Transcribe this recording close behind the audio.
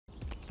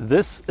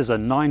This is a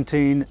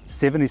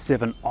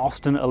 1977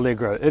 Austin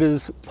Allegro. It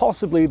is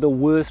possibly the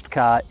worst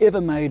car ever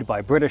made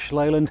by British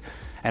Leyland,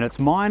 and it's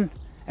mine,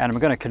 and I'm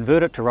going to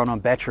convert it to run on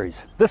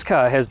batteries. This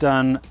car has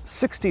done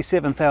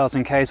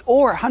 67,000 Ks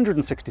or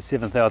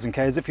 167,000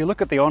 Ks. If you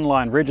look at the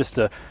online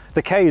register,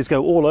 the Ks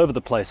go all over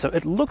the place, so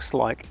it looks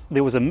like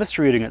there was a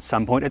misreading at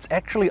some point. It's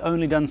actually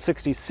only done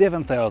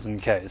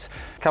 67,000 Ks.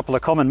 A couple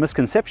of common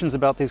misconceptions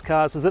about these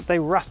cars is that they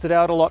rusted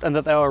out a lot and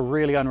that they were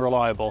really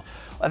unreliable.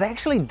 They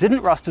actually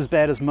didn't rust as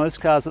bad as most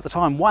cars at the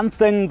time. One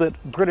thing that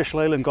British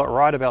Leyland got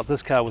right about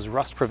this car was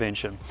rust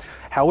prevention.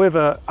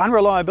 However,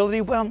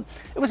 unreliability, well,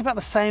 it was about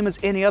the same as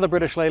any other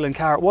British Leyland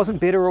car. It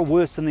wasn't better or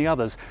worse than the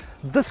others.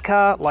 This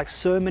car, like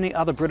so many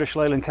other British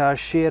Leyland cars,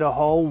 shared a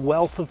whole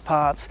wealth of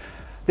parts.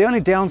 The only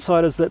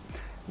downside is that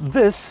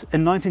this,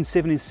 in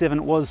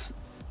 1977, was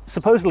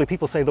supposedly,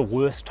 people say, the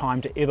worst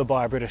time to ever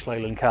buy a British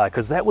Leyland car,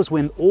 because that was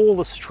when all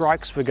the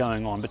strikes were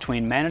going on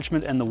between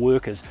management and the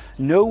workers.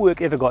 No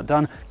work ever got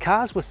done.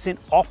 Cars were sent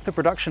off the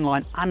production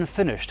line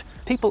unfinished.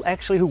 People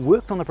actually who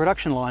worked on the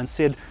production line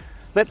said,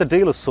 let the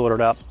dealers sort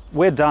it out.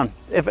 We're done.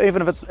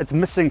 Even if it's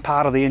missing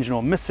part of the engine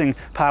or missing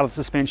part of the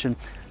suspension,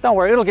 don't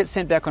worry, it'll get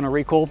sent back on a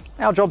recall.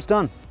 Our job's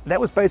done. That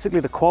was basically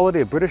the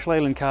quality of British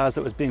Leyland cars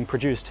that was being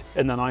produced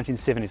in the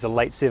 1970s, the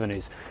late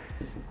 70s.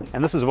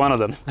 And this is one of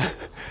them.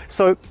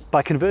 So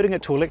by converting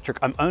it to electric,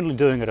 I'm only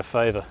doing it a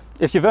favor.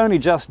 If you've only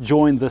just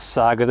joined this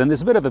saga, then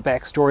there's a bit of a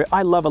backstory.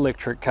 I love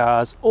electric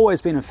cars,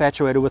 always been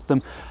infatuated with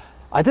them.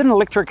 I did an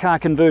electric car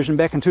conversion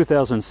back in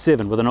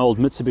 2007 with an old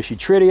Mitsubishi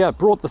Tredia,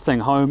 brought the thing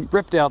home,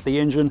 ripped out the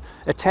engine,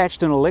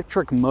 attached an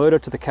electric motor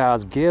to the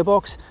car's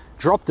gearbox,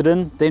 dropped it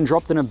in, then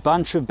dropped in a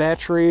bunch of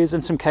batteries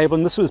and some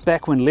cabling. This was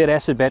back when lead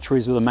acid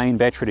batteries were the main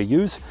battery to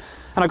use.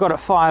 And I got it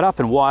fired up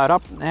and wired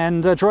up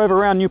and drove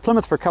around New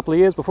Plymouth for a couple of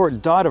years before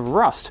it died of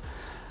rust.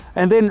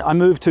 And then I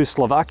moved to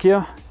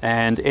Slovakia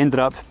and ended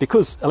up,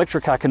 because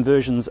electric car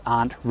conversions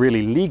aren't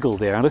really legal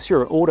there, unless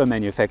you're an auto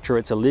manufacturer,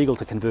 it's illegal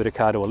to convert a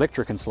car to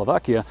electric in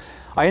Slovakia.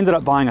 I ended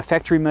up buying a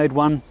factory-made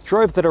one,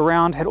 drove that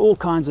around, had all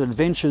kinds of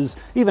adventures,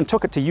 even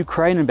took it to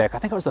Ukraine and back. I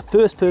think I was the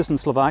first person in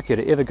Slovakia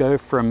to ever go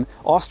from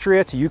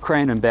Austria to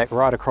Ukraine and back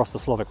right across the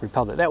Slovak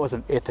Republic. That was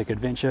an epic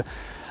adventure.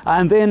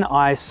 And then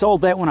I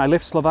sold that when I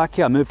left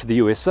Slovakia. I moved to the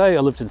USA. I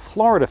lived in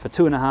Florida for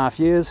 2.5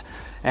 years,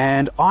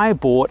 and I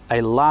bought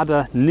a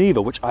Lada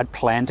Niva, which I'd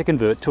planned to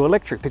convert to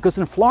electric, because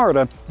in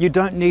Florida you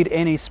don't need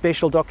any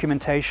special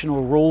documentation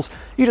or rules.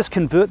 You just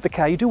convert the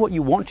car, you do what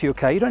you want to your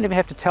car. You don't even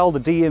have to tell the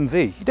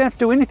DMV. You don't have to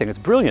do anything. It's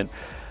brilliant.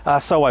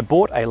 So I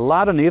bought a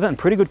Lada Niva in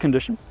pretty good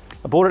condition.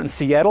 I bought it in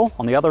Seattle,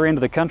 on the other end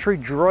of the country,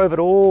 drove it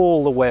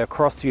all the way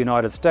across the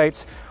United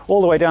States, all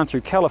the way down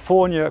through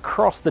California,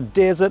 across the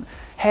desert,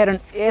 had an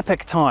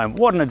epic time.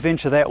 What an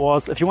adventure that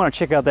was. If you want to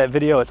check out that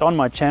video, it's on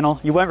my channel.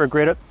 You won't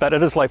regret it, but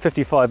it is like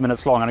 55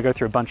 minutes long and I go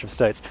through a bunch of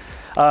states.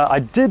 I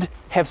did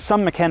have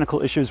some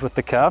mechanical issues with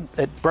the car.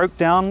 It broke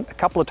down a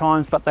couple of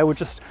times, but they were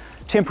just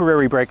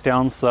temporary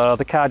breakdowns.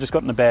 The car just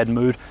got in a bad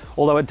mood,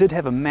 although it did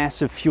have a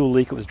massive fuel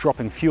leak. It was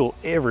dropping fuel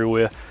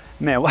everywhere.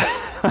 Man,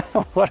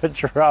 what a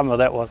drama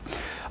that was.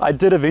 I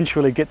did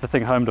eventually get the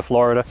thing home to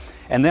Florida,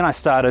 and then I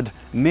started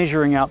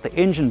measuring out the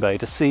engine bay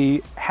to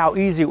see how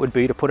easy it would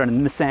be to put a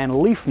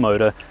Nissan Leaf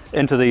motor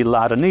into the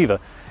Lada Niva.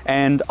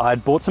 And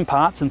I'd bought some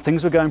parts and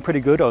things were going pretty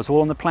good. I was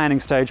all in the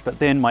planning stage, but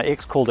then my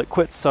ex called it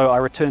quits, so I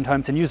returned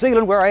home to New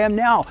Zealand, where I am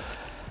now.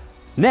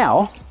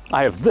 Now,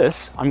 I have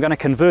this, I'm going to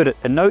convert it,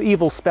 and no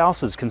evil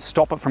spouses can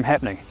stop it from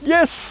happening.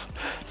 Yes!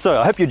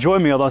 So I hope you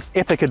join me on this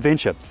epic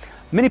adventure.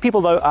 Many people,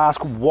 though, ask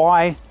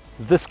why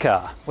this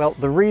car. Well,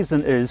 the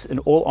reason is, in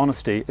all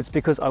honesty, it's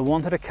because I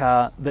wanted a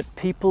car that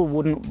people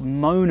wouldn't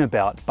moan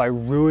about by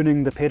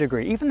ruining the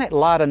pedigree. Even that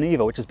Lada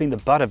Niva, which has been the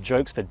butt of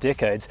jokes for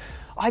decades,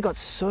 I got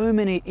so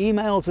many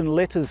emails and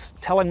letters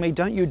telling me,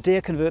 don't you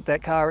dare convert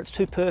that car, it's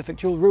too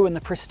perfect, you'll ruin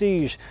the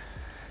prestige.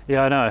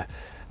 Yeah, I know,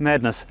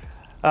 madness.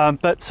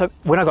 But so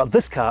when I got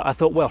this car, I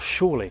thought, well,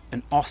 surely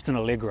an Austin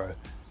Allegro,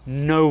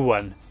 no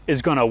one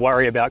is going to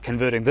worry about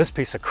converting this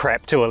piece of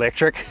crap to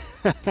electric.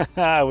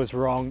 I was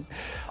wrong.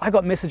 I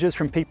got messages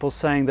from people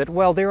saying that,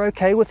 well, they're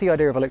okay with the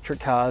idea of electric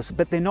cars,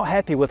 but they're not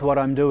happy with what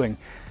I'm doing.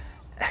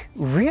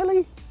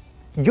 Really?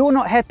 You're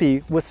not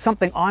happy with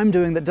something I'm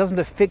doing that doesn't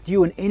affect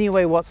you in any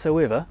way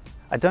whatsoever?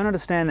 I don't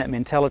understand that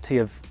mentality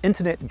of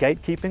internet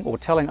gatekeeping or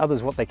telling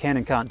others what they can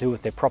and can't do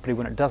with their property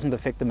when it doesn't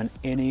affect them in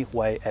any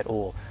way at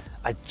all.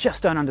 I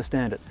just don't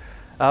understand it.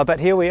 But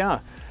here we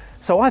are.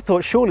 So I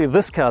thought surely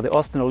this car, the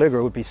Austin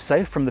Allegro, would be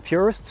safe from the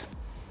purists.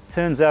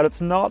 Turns out it's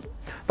not.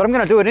 But I'm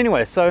going to do it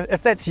anyway. So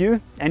if that's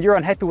you and you're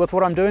unhappy with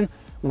what I'm doing,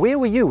 where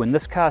were you when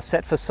this car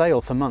sat for sale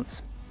for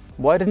months?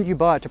 Why didn't you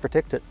buy it to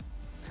protect it?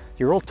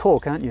 You're all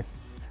talk, aren't you?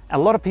 A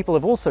lot of people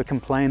have also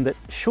complained that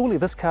surely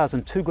this car's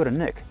in too good a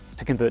nick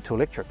to convert to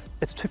electric.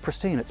 It's too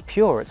pristine, it's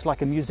pure, it's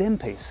like a museum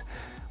piece.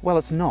 Well,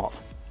 it's not.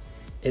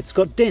 It's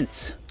got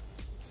dents.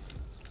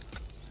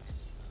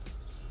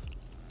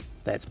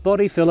 That's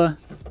body filler.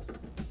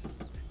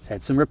 It's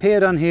had some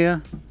repair done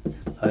here,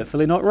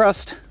 hopefully not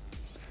rust.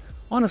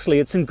 Honestly,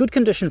 it's in good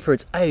condition for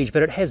its age,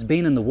 but it has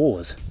been in the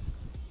wars.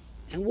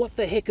 And what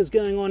the heck is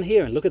going on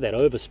here? And look at that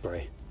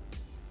overspray.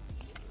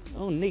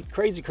 Oh, neat,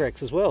 crazy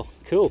cracks as well.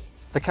 Cool.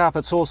 The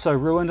carpet's also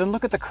ruined, and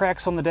look at the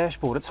cracks on the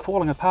dashboard. It's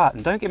falling apart,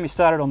 and don't get me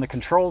started on the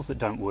controls that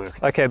don't work.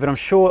 Okay, but I'm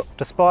sure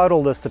despite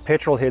all this, the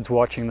petrol heads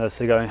watching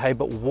this are going, hey,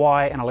 but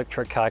why an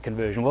electric car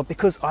conversion? Well,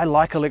 because I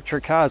like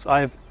electric cars.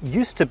 I've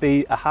used to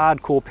be a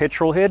hardcore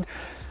petrol head.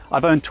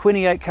 I've owned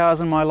 28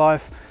 cars in my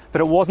life, but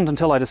it wasn't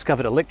until I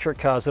discovered electric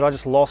cars that I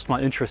just lost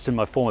my interest in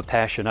my former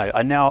passion.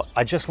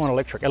 I just want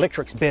electric.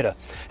 Electric's better.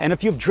 And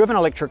if you've driven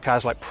electric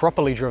cars, like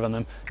properly driven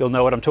them, you'll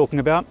know what I'm talking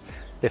about.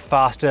 They're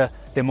faster,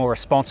 they're more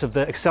responsive.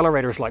 The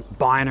accelerator is like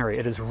binary.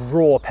 It is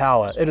raw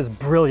power. It is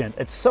brilliant.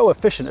 It's so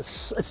efficient.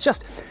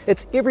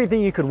 It's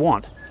everything you could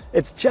want.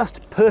 It's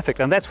just perfect,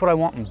 and that's what I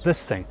want in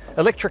this thing.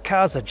 Electric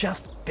cars are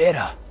just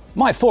better.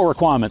 My 4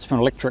 requirements for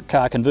an electric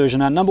car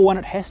conversion are: number 1,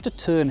 it has to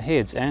turn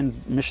heads,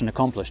 and mission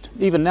accomplished.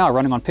 Even now,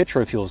 running on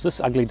petro fuels, this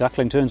ugly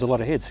duckling turns a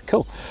lot of heads.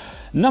 Cool.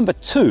 Number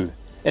 2,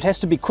 it has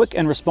to be quick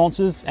and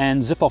responsive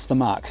and zip off the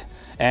mark.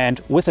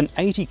 And with an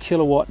 80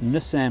 kilowatt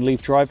Nissan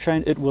Leaf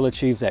drivetrain, it will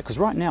achieve that. Because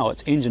right now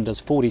its engine does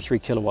 43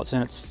 kilowatts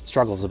and it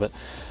struggles a bit.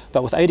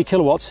 But with 80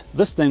 kilowatts,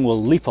 this thing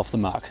will leap off the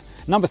mark.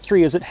 Number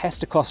 3 is it has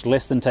to cost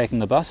less than taking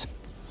the bus.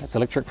 That's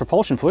electric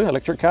propulsion for you.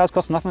 Electric cars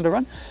cost nothing to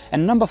run.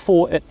 And number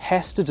 4, it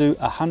has to do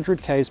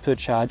 100 k's per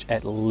charge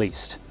at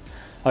least.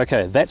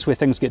 Okay, that's where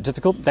things get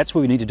difficult. That's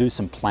where we need to do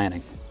some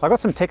planning. I got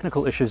some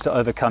technical issues to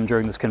overcome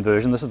during this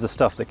conversion. This is the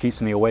stuff that keeps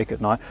me awake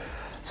at night.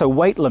 So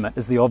weight limit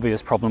is the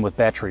obvious problem with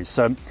batteries.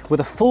 So with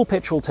a full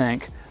petrol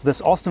tank,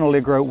 this Austin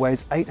Allegro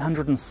weighs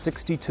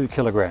 862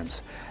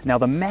 kilograms. Now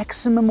the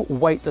maximum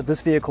weight that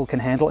this vehicle can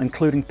handle,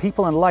 including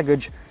people and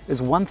luggage,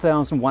 is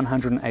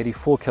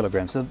 1,184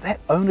 kilograms. So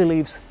that only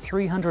leaves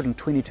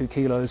 322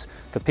 kilos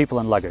for people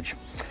and luggage.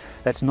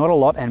 That's not a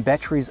lot, and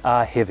batteries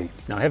are heavy.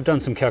 Now I have done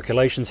some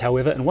calculations,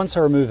 however, and once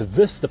I remove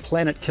this, the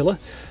planet killer,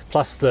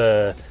 plus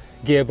the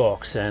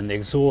gearbox and the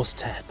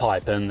exhaust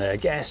pipe and the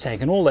gas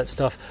tank and all that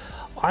stuff,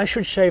 I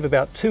should shave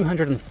about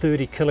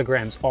 230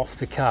 kilograms off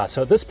the car.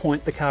 So at this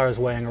point, the car is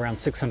weighing around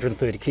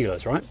 630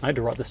 kilos, right? I had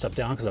to write this stuff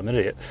down because I'm an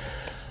idiot.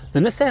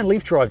 The Nissan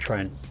Leaf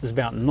drivetrain is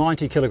about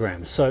 90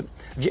 kilograms. So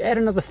if you add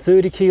another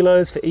 30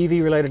 kilos for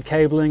EV related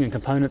cabling and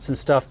components and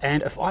stuff,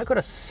 and if I got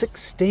a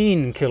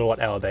 16 kilowatt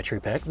hour battery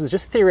pack, this is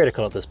just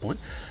theoretical at this point,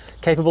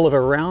 capable of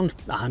around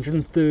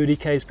 130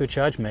 k's per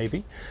charge,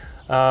 maybe,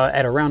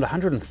 at around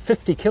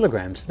 150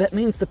 kilograms, that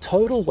means the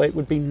total weight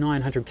would be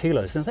 900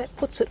 kilos. Now that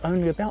puts it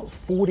only about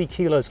 40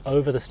 kilos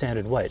over the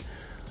standard weight,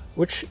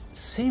 which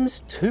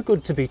seems too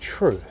good to be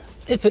true.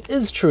 If it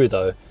is true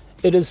though,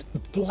 it is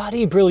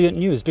bloody brilliant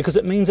news, because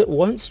it means it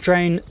won't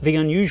strain the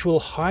unusual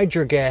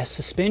hydragas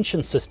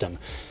suspension system.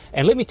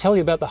 And let me tell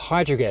you about the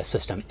hydragas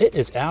system. It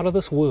is out of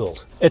this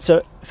world. It's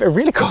a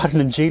really quite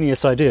an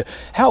ingenious idea.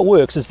 How it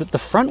works is that the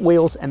front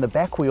wheels and the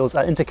back wheels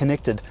are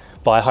interconnected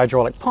by a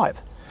hydraulic pipe.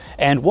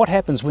 And what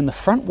happens when the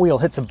front wheel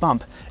hits a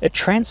bump, it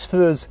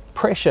transfers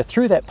pressure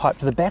through that pipe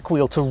to the back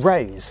wheel to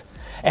raise.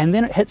 And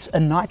then it hits a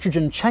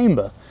nitrogen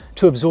chamber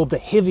to absorb the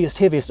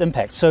heaviest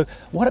impact. So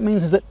what it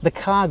means is that the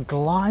car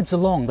glides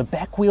along. The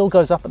back wheel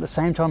goes up at the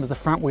same time as the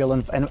front wheel,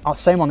 and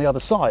same on the other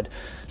side,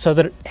 so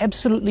that it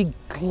absolutely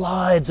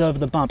glides over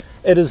the bump.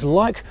 It is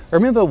like,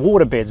 remember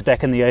waterbeds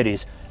back in the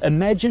 80s?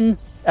 Imagine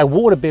a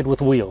waterbed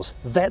with wheels.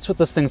 That's what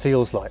this thing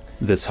feels like.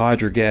 This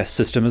hydragas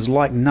system is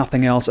like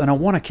nothing else, and I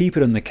want to keep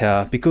it in the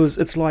car because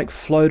it's like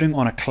floating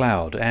on a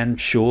cloud.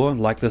 And sure,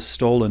 like this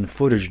stolen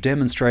footage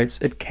demonstrates,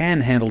 it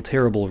can handle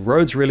terrible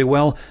roads really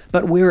well,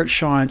 but where it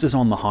shines is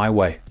on the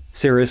highway.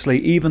 Seriously,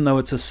 even though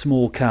it's a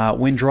small car,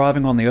 when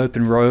driving on the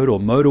open road or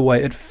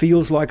motorway, it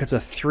feels like it's a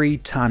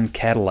 3-ton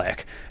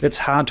Cadillac. It's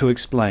hard to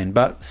explain,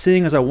 but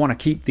seeing as I want to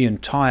keep the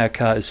entire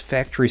car as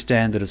factory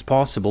standard as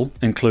possible,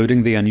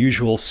 including the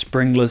unusual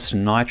springless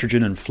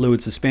nitrogen and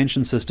fluid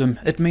suspension system,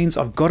 it means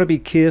I've got to be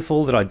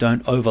careful that I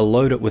don't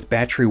overload it with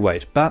battery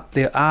weight. But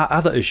there are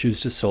other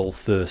issues to solve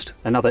first.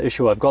 Another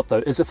issue I've got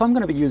though is if I'm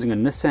going to be using a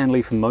Nissan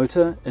Leaf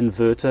motor,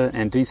 inverter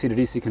and DC to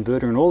DC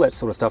converter and all that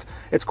sort of stuff,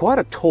 it's quite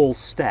a tall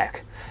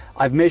stack.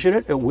 I've measured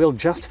it, it will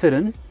just fit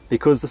in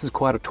because this is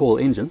quite a tall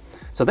engine.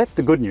 So that's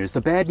the good news. The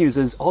bad news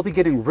is I'll be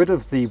getting rid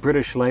of the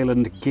British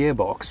Leyland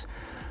gearbox,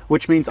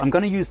 which means I'm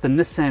going to use the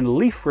Nissan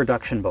Leaf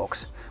reduction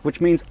box,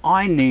 which means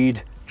I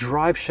need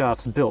drive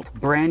shafts built,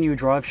 brand new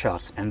drive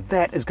shafts, and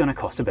that is going to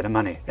cost a bit of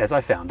money, as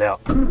I found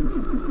out. The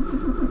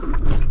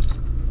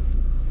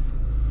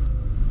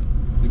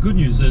good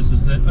news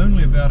is that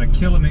only about a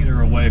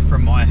kilometre away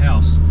from my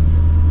house,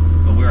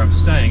 or where I'm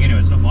staying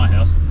anyway, it's not my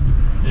house,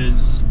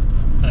 is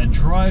a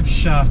drive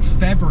shaft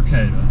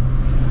fabricator.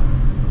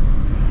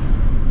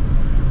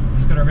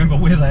 Just got to remember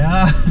where they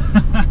are.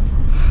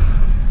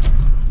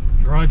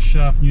 Drive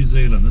Shaft New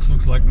Zealand. This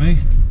looks like me.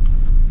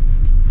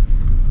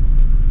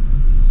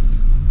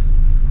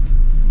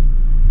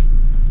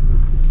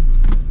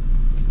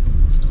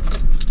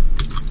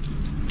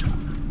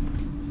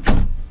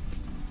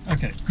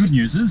 Okay, good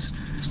news is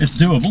it's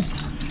doable.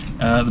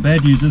 The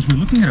bad news is we're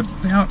looking at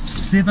about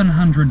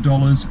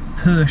 $700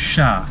 per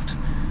shaft.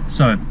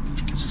 So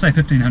say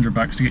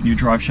 $1,500 to get new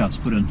drive shafts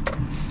put in.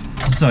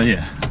 So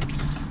yeah,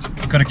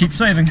 gotta keep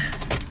saving.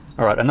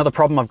 All right, another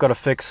problem I've got to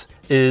fix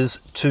is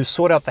to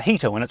sort out the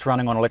heater when it's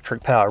running on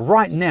electric power.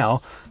 Right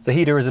now, the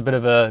heater is a bit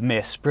of a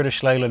mess.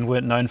 British Leyland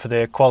weren't known for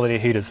their quality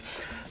heaters.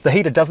 The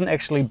heater doesn't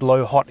actually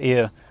blow hot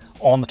air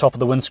on the top of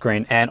the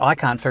windscreen, and I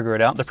can't figure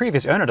it out. The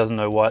previous owner doesn't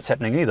know why it's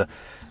happening either.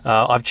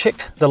 I've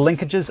checked the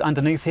linkages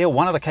underneath here.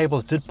 One of the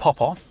cables did pop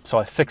off, so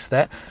I fixed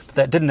that, but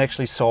that didn't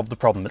actually solve the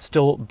problem. It's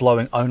still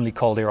blowing only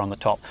cold air on the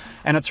top,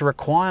 and it's a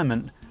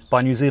requirement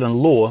by New Zealand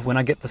law. When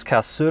I get this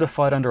car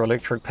certified under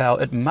electric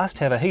power, it must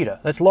have a heater.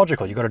 That's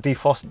logical. You've got to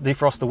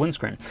defrost the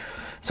windscreen.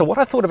 So what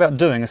I thought about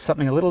doing is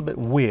something a little bit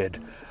weird.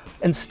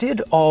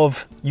 Instead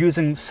of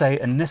using, say,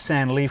 a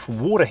Nissan Leaf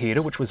water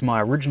heater, which was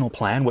my original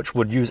plan, which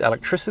would use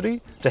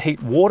electricity to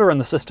heat water in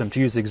the system,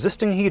 to use the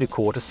existing heater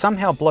core to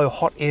somehow blow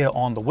hot air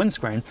on the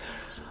windscreen,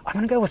 I'm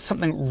going to go with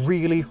something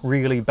really,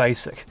 really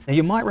basic. Now,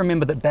 you might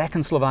remember that back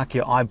in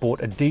Slovakia, I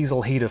bought a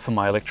diesel heater for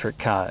my electric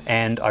car,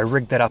 and I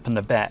rigged that up in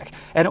the back,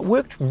 and it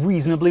worked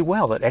reasonably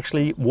well. It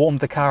actually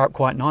warmed the car up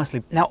quite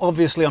nicely. Now,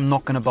 obviously, I'm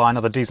not going to buy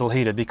another diesel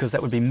heater because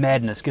that would be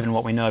madness given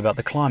what we know about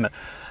the climate.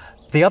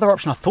 The other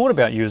option I thought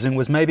about using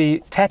was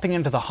maybe tapping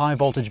into the high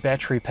voltage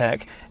battery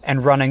pack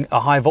and running a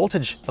high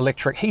voltage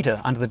electric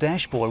heater under the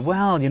dashboard.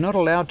 Well, you're not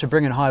allowed to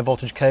bring in high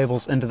voltage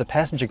cables into the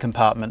passenger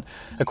compartment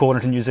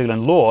according to New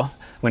Zealand law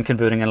when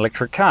converting an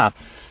electric car.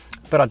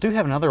 But I do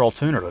have another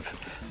alternative.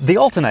 The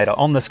alternator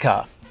on this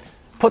car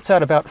puts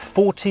out about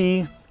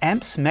 40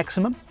 amps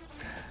maximum.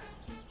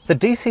 The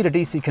DC to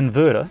DC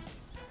converter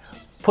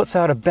puts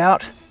out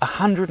about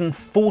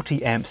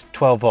 140 amps,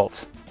 12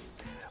 volts.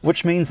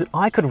 Which means that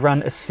I could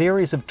run a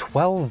series of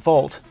 12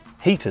 volt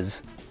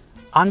heaters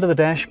under the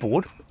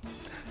dashboard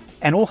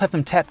and all have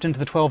them tapped into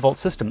the 12 volt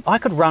system. I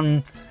could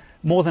run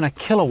more than a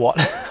kilowatt,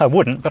 I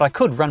wouldn't, but I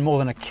could run more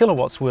than a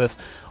kilowatt's worth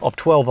of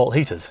 12 volt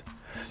heaters.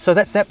 So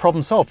that's that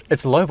problem solved.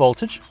 It's low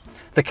voltage,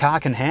 the car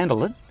can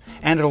handle it,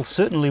 and it'll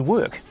certainly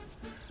work.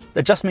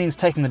 It just means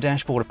taking the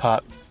dashboard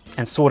apart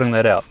and sorting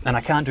that out, and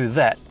I can't do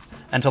that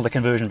until the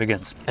conversion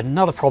begins.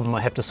 Another problem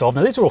I have to solve,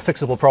 now these are all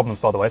fixable problems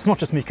by the way, it's not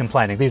just me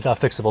complaining, these are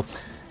fixable,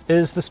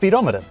 is the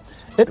speedometer.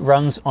 It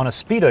runs on a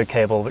speedo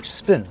cable which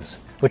spins,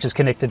 which is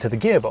connected to the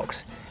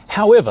gearbox.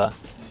 However,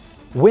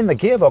 when the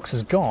gearbox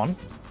is gone,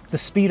 the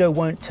speedo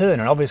won't turn,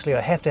 and obviously I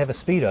have to have a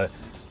speedo,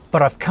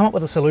 but I've come up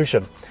with a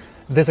solution.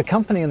 There's a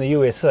company in the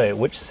USA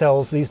which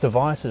sells these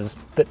devices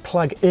that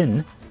plug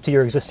in to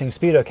your existing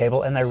speedo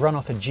cable and they run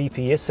off a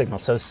GPS signal.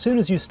 So as soon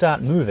as you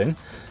start moving,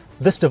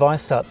 this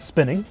device starts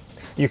spinning.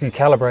 You can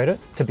calibrate it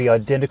to be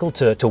identical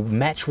to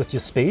match with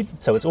your speed,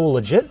 so it's all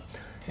legit.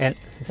 And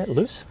is that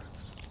loose?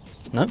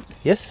 No?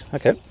 Yes?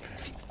 Okay.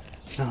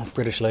 Oh,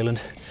 British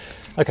Leyland.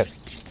 Okay.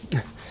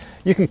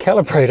 You can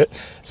calibrate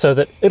it so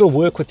that it'll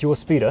work with your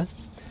speedo,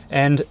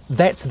 and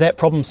that's that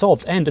problem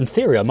solved. And in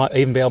theory, I might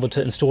even be able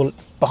to install it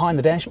behind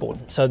the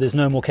dashboard, so there's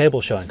no more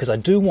cable showing, because I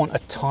do want a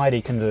tidy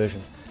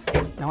conversion.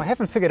 Now, I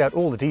haven't figured out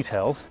all the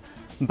details,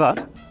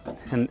 but,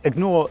 and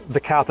ignore the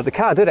carpet. The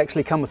car did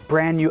actually come with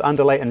brand new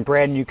underlay and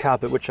brand new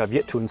carpet, which I've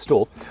yet to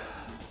install.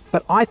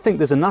 But I think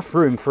there's enough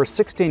room for a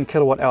 16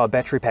 kilowatt hour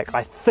battery pack,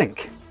 I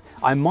think.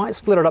 I might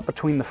split it up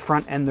between the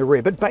front and the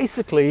rear, but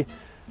basically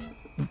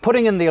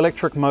putting in the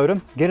electric motor,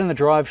 getting the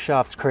drive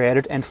shafts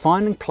created, and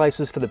finding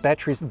places for the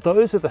batteries,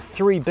 those are the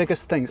three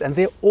biggest things, and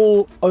they're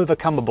all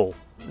overcomable.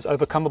 Is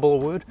overcomable a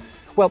word?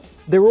 Well,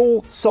 they're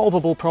all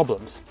solvable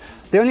problems.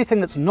 The only thing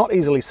that's not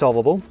easily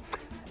solvable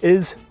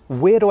is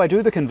where do I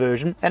do the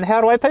conversion and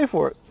how do I pay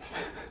for it?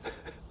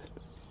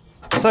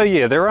 So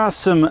yeah, there are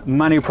some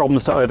money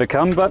problems to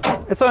overcome,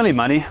 but it's only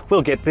money,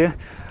 we'll get there.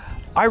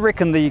 I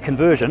reckon the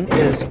conversion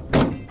is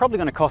probably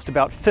going to cost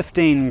about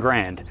 15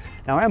 grand.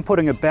 Now I am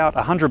putting about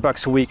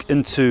 $100 a week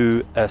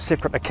into a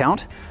separate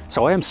account,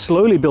 so I am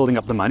slowly building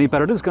up the money,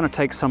 but it is going to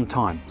take some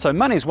time. So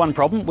money's one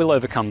problem, we'll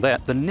overcome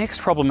that. The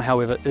next problem,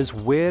 however, is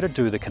where to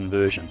do the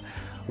conversion.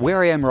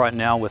 Where I am right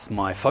now with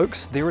my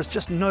folks, there is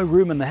just no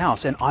room in the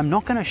house, and I'm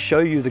not going to show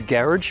you the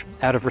garage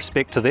out of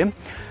respect to them,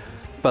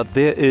 but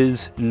there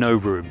is no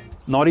room.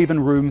 Not even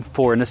room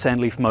for a Nissan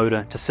Leaf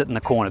motor to sit in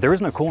the corner. There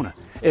is no corner.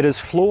 It is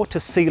floor to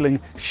ceiling,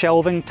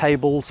 shelving,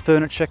 tables,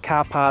 furniture,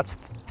 car parts,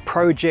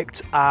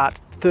 projects, art,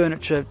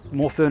 furniture,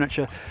 more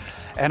furniture.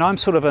 And I'm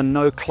sort of a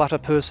no clutter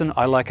person.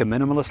 I like a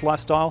minimalist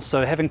lifestyle,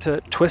 so having to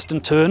twist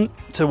and turn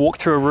to walk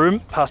through a room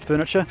past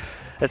furniture,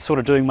 it's sort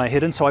of doing my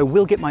head in. So I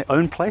will get my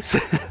own place,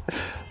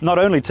 not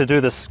only to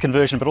do this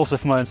conversion, but also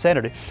for my own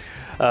sanity.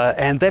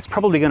 And that's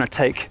probably going to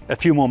take a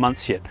few more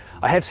months yet.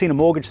 I have seen a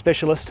mortgage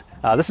specialist.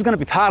 This is going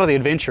to be part of the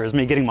adventure, is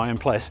me getting my own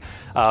place.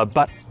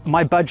 But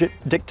my budget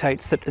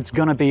dictates that it's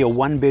going to be a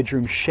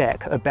one-bedroom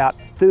shack about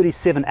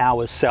 37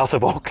 hours south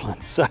of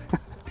Auckland. So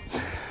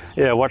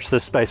yeah, watch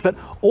this space. But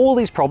all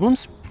these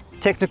problems,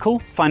 technical,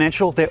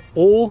 financial, they're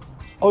all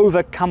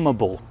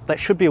overcomable. That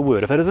should be a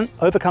word. If it isn't,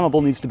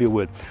 overcomable needs to be a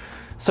word.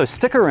 So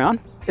stick around.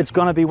 It's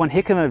going to be one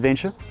heck of an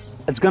adventure.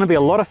 It's going to be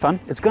a lot of fun.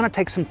 It's going to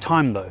take some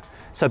time though.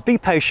 So be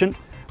patient.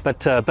 But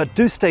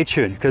do stay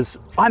tuned, because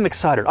I'm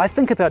excited. I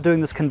think about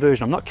doing this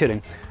conversion, I'm not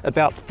kidding,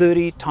 about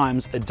 30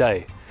 times a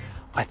day.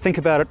 I think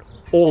about it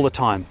all the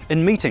time.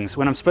 In meetings,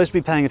 when I'm supposed to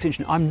be paying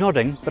attention, I'm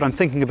nodding, but I'm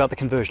thinking about the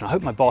conversion. I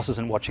hope my boss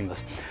isn't watching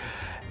this.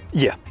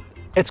 Yeah,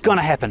 it's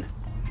gonna happen.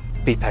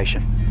 Be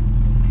patient.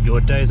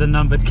 Your days are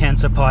numbered,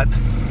 cancer pipe.